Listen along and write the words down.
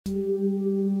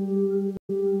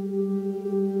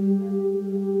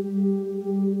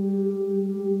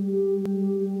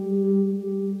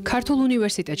ქართულ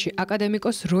უნივერსიტეტში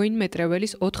აკადემიკოს როინ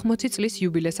მეტრეველის 80 წლის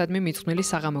იუბილესადმი მიძღვნილი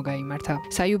საღამო გაიმართა.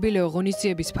 საიუბილეო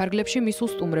ღონისძიების ფარგლებში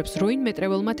მისულ სტუმრებს როინ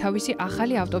მეტრეველმა თავისი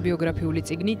ახალი ავტობიოგრაფიული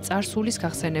წიგნი წარსულის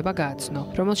გახსენება გააცნო,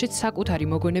 რომელშიც საკუთარი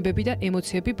მოგონებები და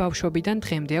ემოციები ბავშვობიდან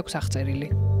დღემდე აქვს აღწერილი.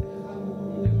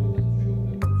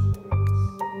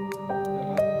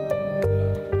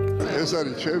 ეს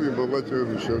არის ჩემი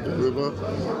მოგაწეული შემთხვევა,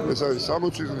 ეს არის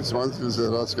 60 წლის მანძილზე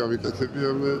რაც გამიკეთებია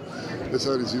მე, ეს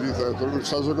არის ძირითადად როგორც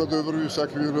საზოგადოებრივი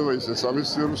საქმიანობა, ისე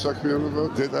სამეცნიერო საქმიანობა,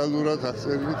 დეტალურად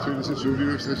აღწერილი თბილისის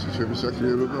უნივერსიტეტში ჩემი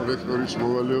საქმიანობა, რექტორის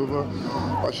მოვალეობა,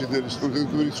 მაშინდელი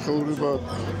სტუდენტური ცხოვრება,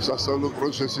 სასწავლო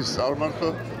პროცესის წარმარხვა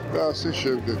და ასე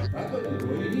შემდეგ.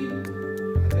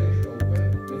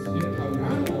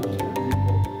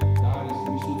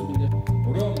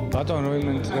 ბატონ როინ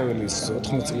მეტრეველის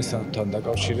 80 წლისთან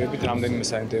დაკავშირებით რამდენიმე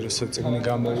საინტერესო წიგნი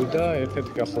გამოვიდა.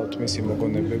 ერთ-ერთი გახლავთ მისი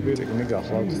მოგონებები, წიგნი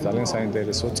გახლავთ ძალიან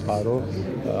საინტერესო წყარო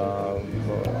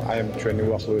აი ამ ჩვენი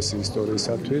უახლოესი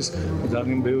ისტორიისათვის.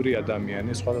 ძალიან ბევრი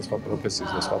ადამიანი, სხვადასხვა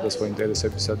პროფესიის და სხვადასხვა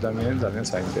ინტერესების ადამიანი ძალიან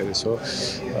საინტერესო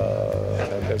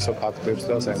ფაქტებს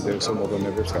და საინტერესო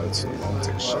მოგონებებს გაიცნობა ამ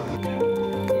წიგნში.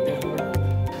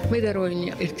 მე და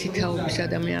როინი ერთი თაობის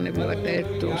ადამიანები ვართ და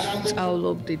ერთ დროს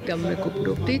სწავლობდით და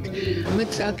მეგობრობდით. მე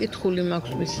წაკითხული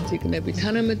მაქვს მისი წიგნები,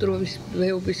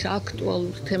 თანამედროვეობის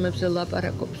აქტუალურ თემებზე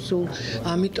ლაპარაკობს სულ.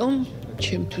 ამიტომ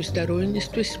ჩემთვის და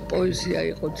როინისთვის პოეზია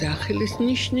იყო ძახილის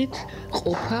ნიშნით,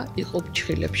 ყოფა იყო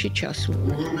ჩხილებში ჩასული.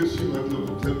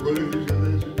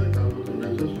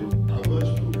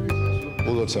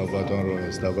 მულოცავ ბატონ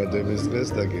როინის დაბადების დღეს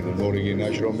და კიდევ მორიგი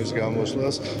ნაშრომის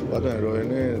გამოსვლას. ბატონ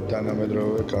როინი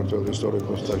თანამედროვე ქართველ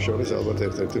ისტორიკოსთა შორის ალბათ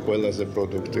ერთ-ერთი ყველაზე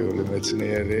პროდუქტიული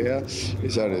მეცნიერია.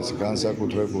 ის არის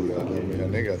განსაკუთრებული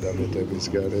ადამიანი გადამეტების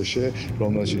გარეშე,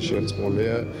 რომელშიც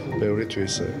შერწყმულია ბევრი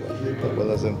თვისება.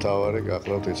 ყველაზე მთავარი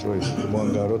გახლავთ ის, რომ ის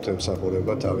მოანგაროთ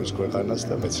ემსახურება თავის ქვეყანას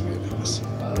და მეცნიერებას.